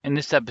In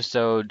this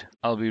episode,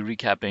 I'll be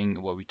recapping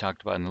what we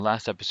talked about in the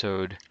last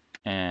episode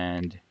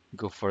and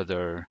go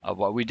further of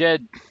what we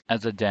did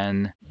as a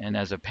den and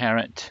as a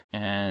parent.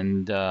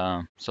 And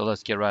so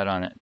let's get right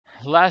on it.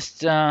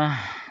 Last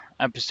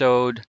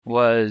episode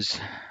was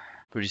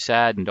pretty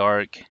sad and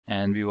dark,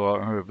 and we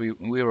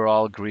were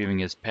all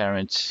grieving as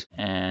parents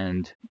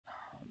and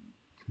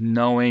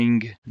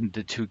knowing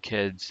the two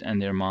kids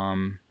and their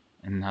mom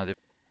and how they're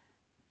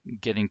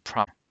getting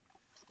proper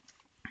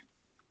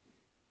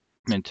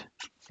treatment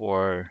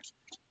for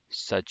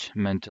such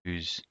mental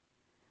issues.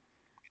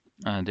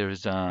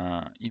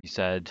 He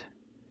said,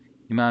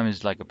 Imam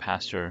is like a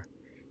pastor.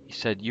 He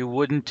said, you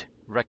wouldn't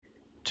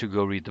recommend to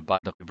go read the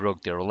Bible if they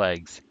broke their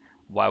legs.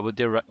 Why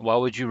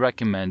would you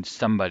recommend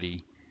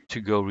somebody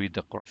to go read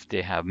the Quran if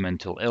they have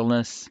mental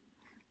illness,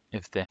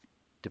 if they have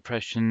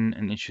depression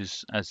and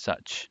issues as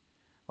such?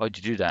 Why would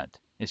you do that?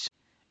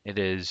 It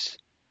is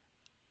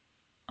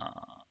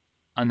uh,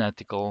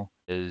 unethical,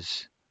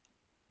 is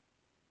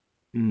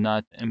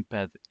not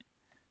empathic.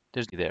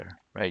 There's there,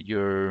 right?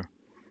 You're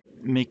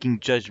making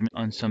judgment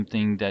on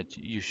something that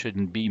you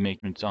shouldn't be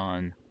making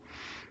on.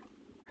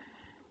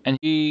 And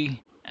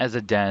he, as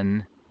a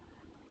den,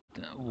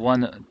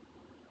 one,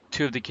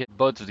 two of the kids,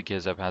 both of the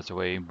kids that passed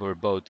away were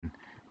both.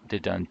 They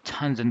done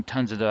tons and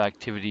tons of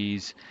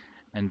activities,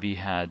 and we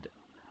had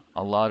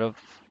a lot of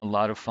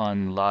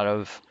fun, a lot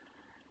of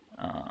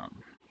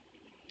um,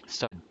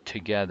 stuff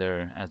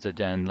together as a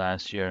den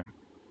last year.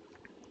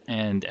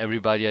 And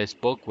everybody I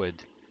spoke with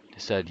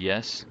said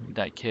yes,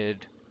 that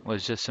kid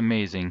was just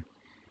amazing.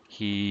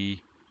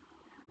 He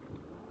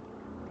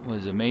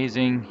was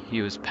amazing.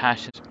 He was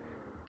passionate,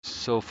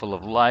 so full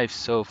of life,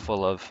 so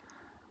full of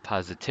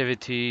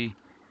positivity,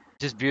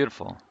 just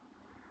beautiful.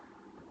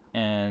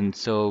 And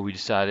so we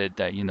decided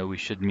that, we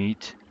should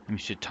meet and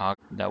we should talk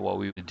about what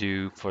we would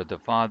do for the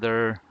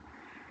father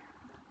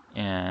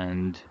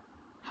and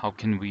how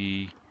can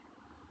we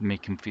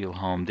make him feel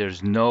home.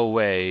 There's no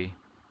way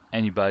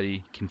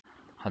anybody can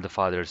how the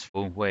father is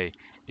full way.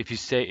 If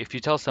you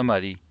tell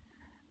somebody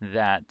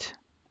that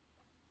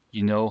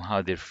you know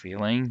how they're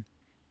feeling,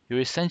 you're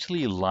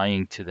essentially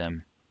lying to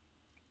them,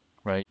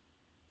 right?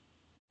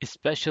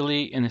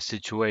 Especially in a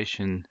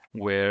situation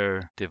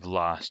where they've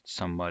lost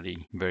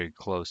somebody very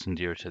close and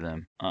dear to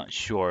them.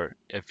 Sure,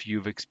 if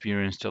you've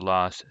experienced a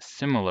loss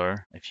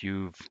similar, if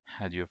you've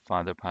had your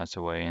father pass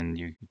away and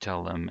you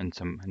tell them, and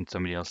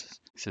somebody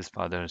else's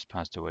father has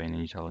passed away, and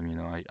then you tell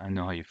them, I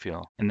know how you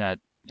feel. In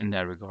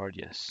that regard,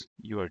 yes,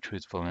 you are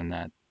truthful in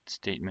that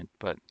statement.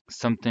 But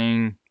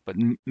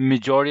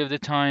majority of the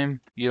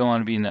time, you don't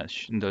want to be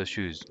in those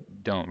shoes.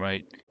 Don't,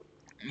 right?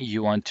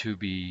 You want to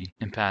be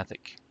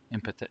empathetic. You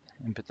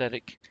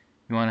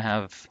want to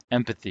have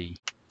empathy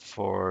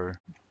for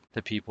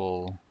the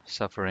people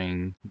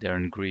suffering, they're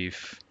in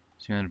grief.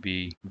 So you want to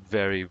be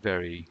very,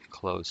 very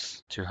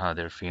close to how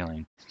they're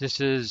feeling. This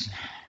is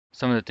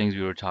some of the things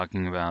we were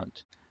talking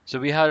about. So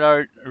we had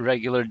our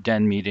regular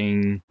den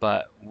meeting,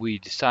 but we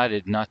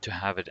decided not to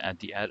have it at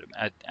the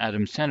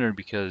Adam Center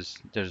because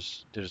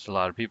there's a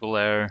lot of people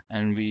there,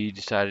 and we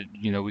decided,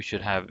 we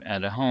should have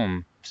at a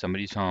home,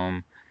 somebody's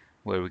home,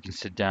 where we can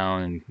sit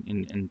down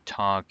and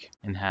talk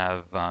and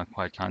have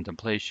quiet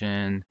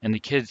contemplation. And the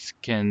kids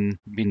can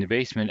be in the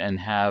basement and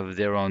have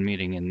their own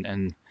meeting.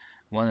 And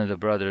one of the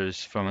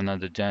brothers from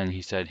another den,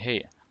 he said,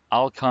 hey,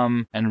 I'll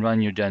come and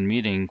run your den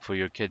meeting for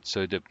your kids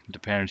so the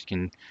parents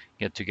can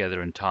get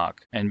together and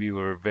talk. And we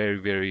were very,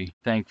 very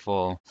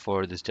thankful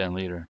for this den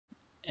leader.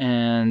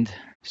 And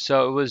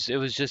so it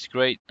was just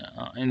great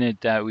in it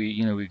that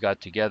we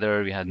got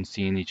together. We hadn't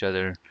seen each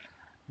other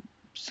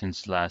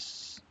since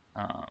last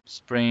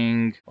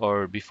spring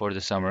or before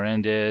the summer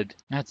ended.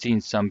 I had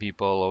seen some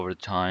people over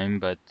time,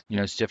 but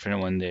it's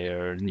different when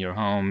they're in your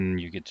home and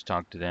you get to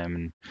talk to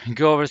them and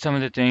go over some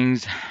of the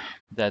things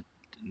that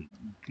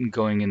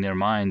going in their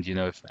mind.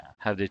 If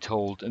have they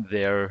told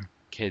their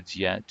kids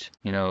yet?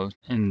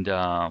 And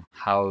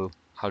how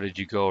did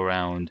you go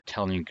around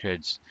telling your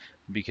kids?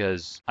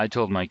 Because I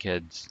told my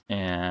kids,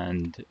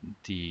 and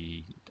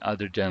the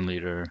other den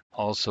leader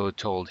also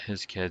told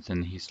his kids,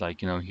 and he's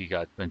like, he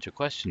got a bunch of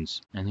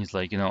questions, and he's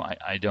like,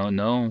 I don't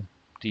know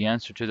the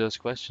answer to those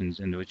questions,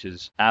 and which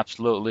is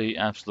absolutely,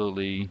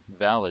 absolutely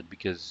valid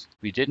because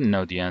we didn't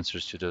know the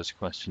answers to those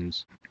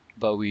questions,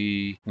 but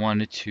we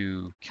wanted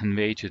to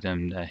convey to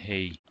them that,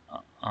 hey,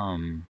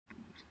 um,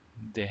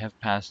 they have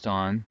passed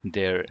on.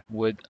 They're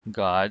with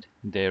God.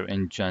 They're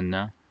in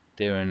Jannah.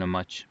 They're in a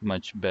much,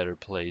 much better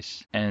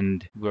place.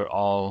 And we're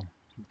all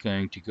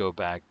going to go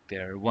back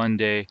there one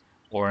day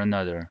or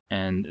another.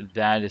 And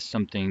that is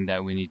something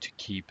that we need to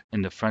keep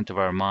in the front of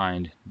our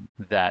mind,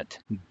 that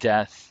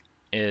death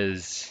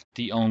is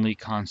the only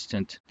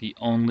constant, the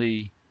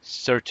only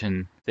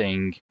certain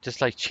thing.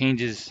 Just like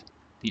change is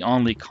the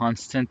only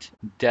constant,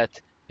 death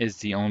is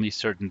the only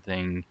certain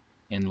thing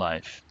in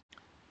life.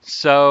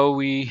 So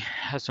we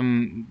had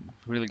some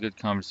really good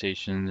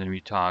conversations and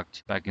we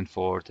talked back and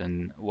forth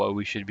and what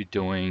we should be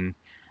doing.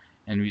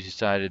 And we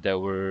decided that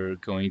we're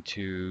going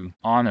to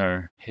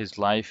honor his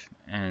life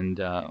and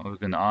we're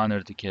going to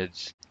honor the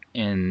kids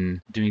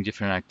in doing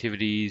different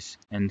activities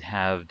and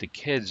have the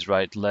kids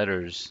write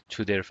letters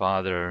to their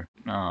father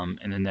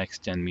in the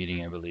next Den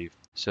meeting, I believe.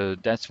 So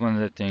that's one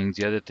of the things.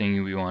 The other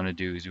thing we want to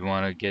do is we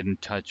want to get in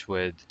touch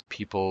with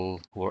people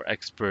who are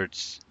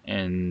experts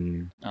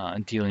in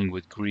dealing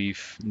with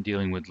grief,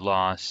 dealing with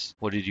loss.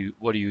 What do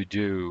you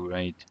do,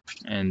 right?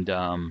 And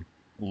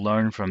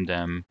learn from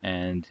them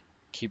and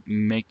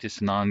make this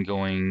an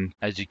ongoing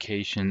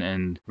education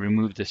and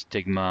remove the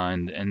stigma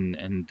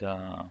and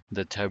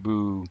the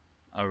taboo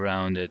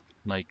around it.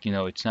 Like,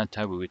 it's not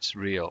taboo, it's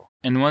real.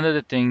 And one of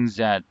the things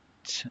that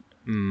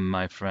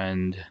my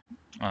friend,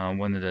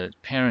 one of the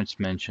parents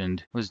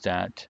mentioned was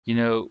that,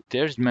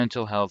 there's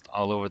mental health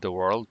all over the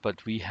world,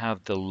 but we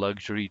have the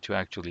luxury to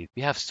actually,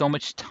 we have so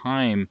much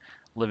time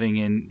living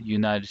in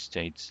United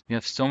States. We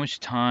have so much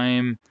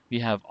time. We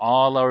have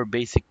all our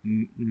basic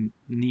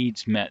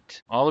needs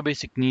met. All the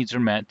basic needs are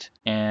met,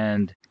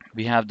 and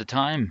we have the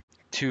time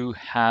to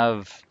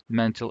have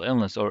mental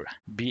illness or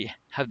be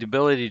have the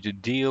ability to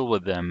deal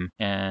with them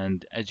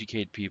and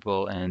educate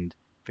people and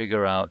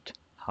figure out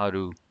how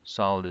to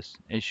solve this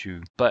issue.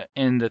 But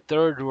in the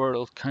third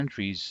world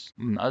countries,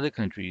 in other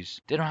countries,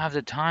 they don't have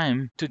the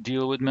time to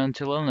deal with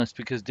mental illness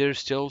because they're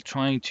still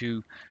trying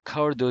to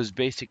cover those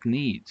basic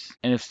needs.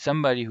 And if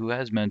somebody who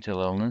has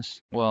mental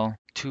illness, well,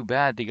 too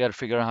bad. They got to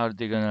figure out how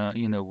they're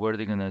gonna, where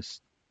they're gonna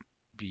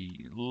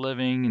be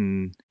living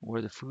and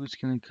where the food's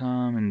gonna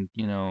come and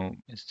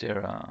is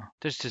there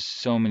there's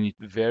just so many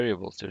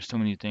variables, there's so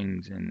many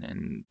things,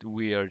 and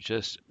we are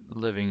just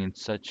living in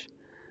such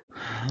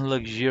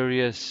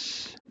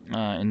luxurious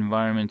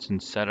environments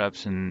and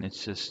setups, and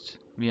it's just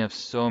we have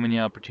so many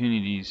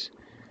opportunities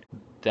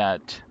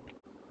that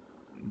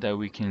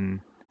we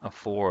can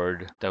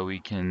afford, that we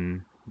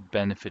can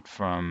benefit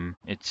from.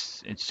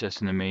 It's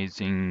just an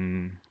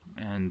amazing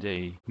and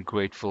a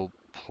grateful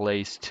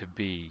place to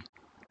be.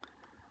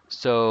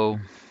 So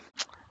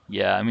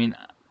yeah, I mean,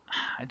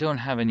 I don't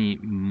have any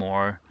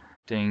more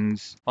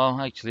things.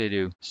 Well, actually, I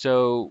do.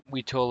 So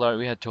we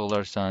had told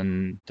our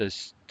son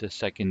this the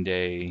second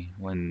day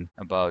when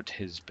about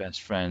his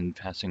best friend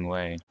passing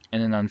away,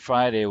 and then on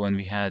Friday when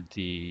we had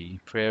the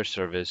prayer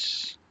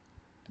service,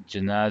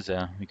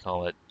 janaza we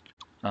call it.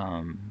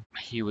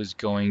 He was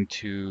going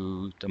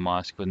to the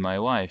mosque with my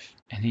wife,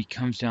 and he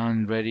comes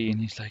down ready, and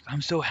he's like,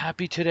 "I'm so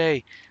happy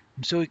today.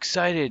 I'm so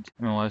excited."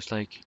 And my wife's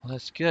like, "Well,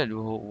 that's good.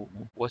 Well,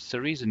 what's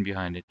the reason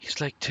behind it?" He's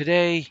like,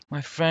 "Today,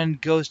 my friend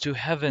goes to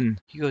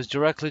heaven. He goes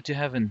directly to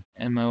heaven."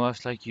 And my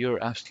wife's like,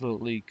 "You're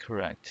absolutely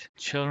correct.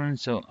 Children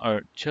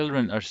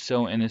are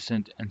so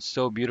innocent and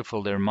so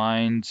beautiful. Their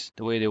minds,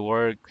 the way they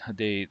work,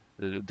 the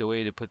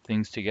way they put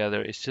things together,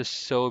 it's just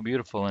so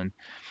beautiful." And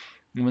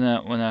when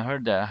I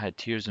heard that, I had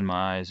tears in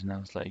my eyes, and I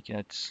was like,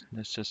 yeah,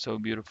 that's just so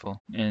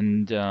beautiful.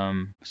 And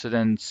so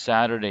then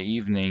Saturday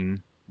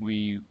evening,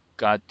 we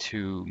got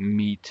to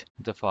meet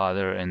the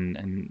father,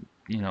 and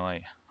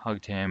I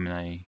hugged him, and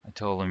I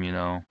told him,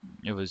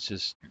 it was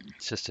it's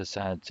just a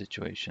sad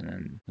situation,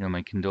 and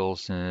my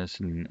condolences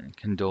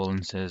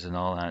and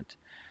all that.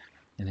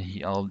 And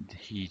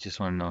he just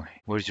wanted to know,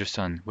 where's your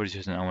son? Where's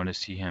your son? I want to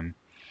see him.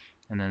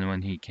 And then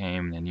when he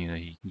came, then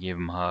he gave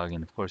him a hug,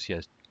 and of course he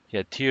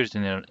had tears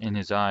in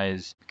his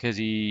eyes because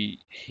he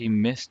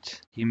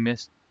missed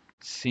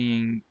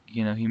seeing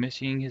he missed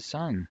seeing his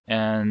son,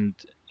 and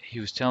he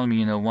was telling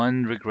me,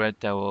 one regret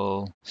that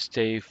will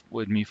stay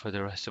with me for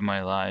the rest of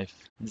my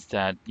life is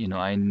that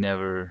I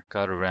never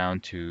got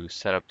around to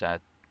set up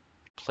that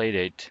play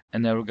date. I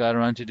never got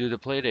around to do the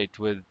play date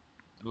with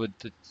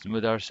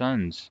our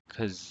sons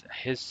because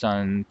his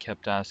son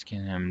kept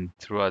asking him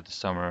throughout the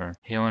summer,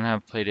 "Hey, I want to have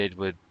a play date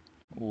with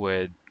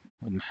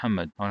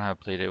Muhammad. I want to have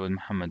a play date with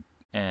Muhammad."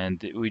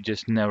 And we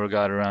just never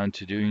got around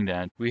to doing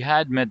that. We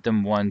had met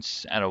them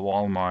once at a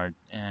Walmart,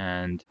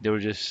 and they were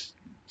just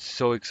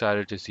so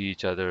excited to see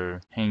each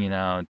other, hanging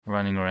out,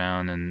 running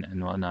around,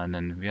 and whatnot.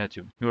 And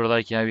we were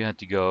like, yeah, we had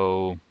to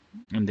go,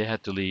 and they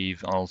had to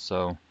leave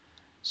also.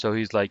 So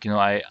he's like,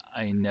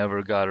 I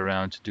never got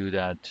around to do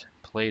that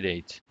play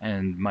date.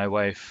 And my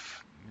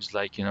wife was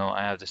like,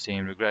 I have the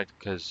same regret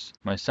because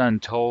my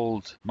son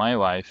told my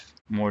wife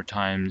more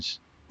times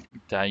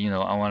that,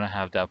 I want to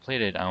have that play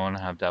date. I want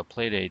to have that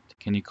play date.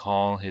 Can you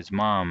call his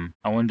mom?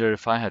 I wonder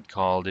if I had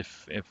called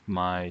if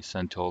my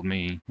son told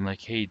me. I'm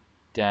like, hey,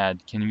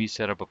 Dad, can we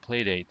set up a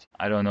play date?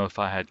 I don't know if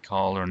I had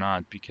called or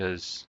not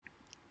because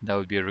that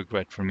would be a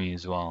regret for me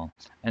as well.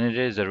 And it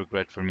is a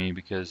regret for me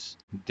because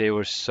they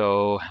were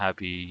so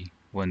happy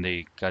when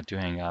they got to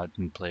hang out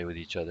and play with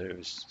each other. It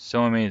was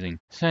so amazing.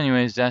 So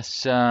anyways,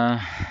 that's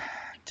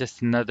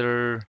just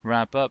another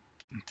wrap up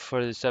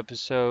for this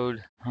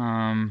episode.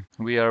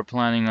 We are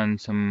planning on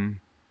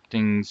some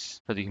things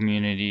for the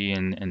community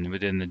and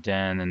within the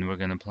den, and we're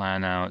gonna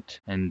plan out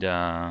and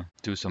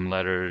do some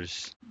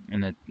letters.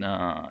 And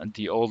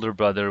the older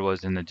brother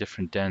was in a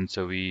different den,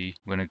 so we're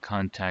gonna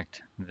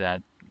contact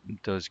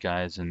those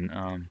guys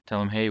and tell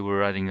them, hey, we're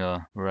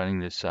writing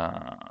this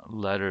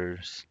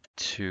letters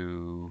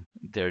to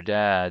their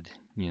dad.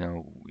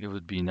 It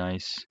would be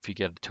nice if you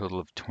get a total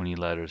of 20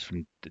 letters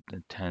from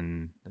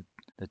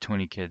the the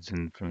 20 kids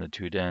from the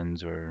two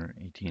dens, or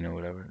 18 or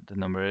whatever the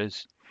number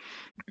is.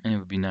 And it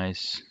would be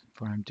nice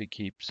for him to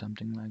keep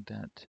something like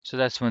that. So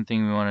that's one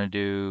thing we want to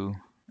do.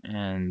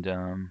 And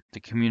the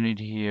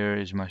community here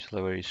is much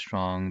very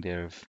strong.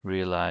 They've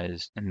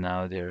realized, and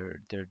now they're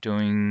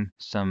doing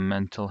some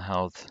mental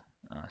health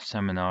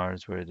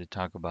seminars where they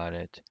talk about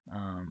it.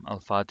 Al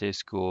Fateh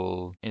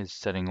School is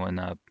setting one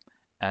up.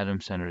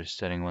 Adam Center is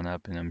setting one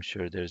up, and I'm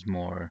sure there's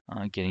more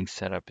getting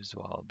set up as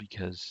well,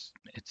 because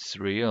it's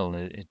real.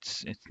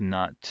 It's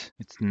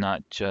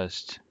not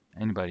just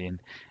anybody,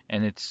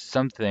 and it's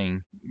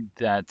something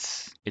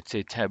it's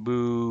a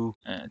taboo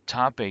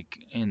topic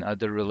in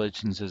other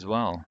religions as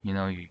well.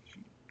 And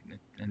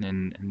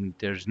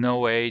there's no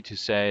way to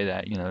say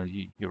that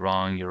you're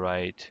wrong, you're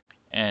right.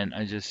 And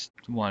I just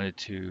wanted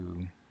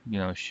to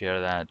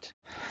share that.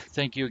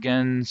 Thank you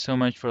again so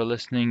much for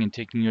listening and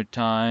taking your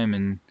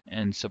time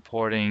and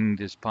supporting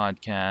this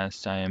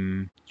podcast. I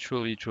am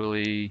truly,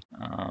 truly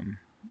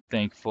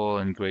thankful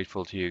and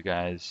grateful to you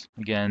guys.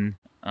 Again,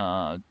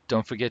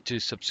 don't forget to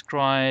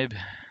subscribe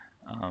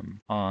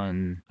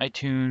on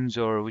iTunes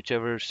or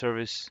whichever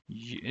service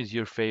is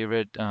your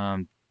favorite.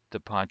 The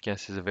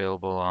podcast is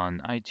available on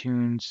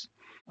iTunes,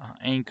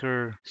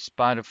 Anchor,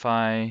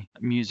 Spotify,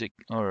 Music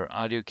or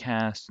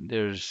AudioCast.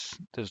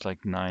 There's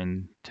like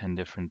 9, 10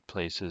 different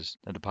places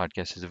that the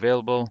podcast is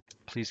available.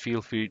 Please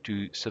feel free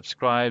to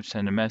subscribe,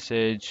 send a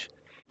message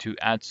to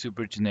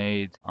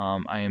 @SuperJunaid.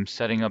 I am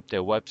setting up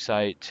their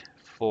website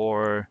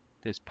for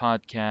this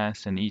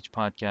podcast, and each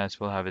podcast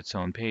will have its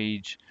own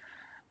page.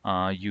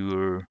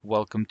 You're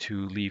welcome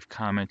to leave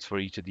comments for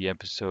each of the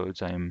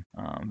episodes. I am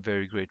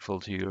very grateful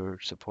to your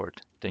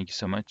support. Thank you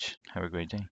so much. Have a great day.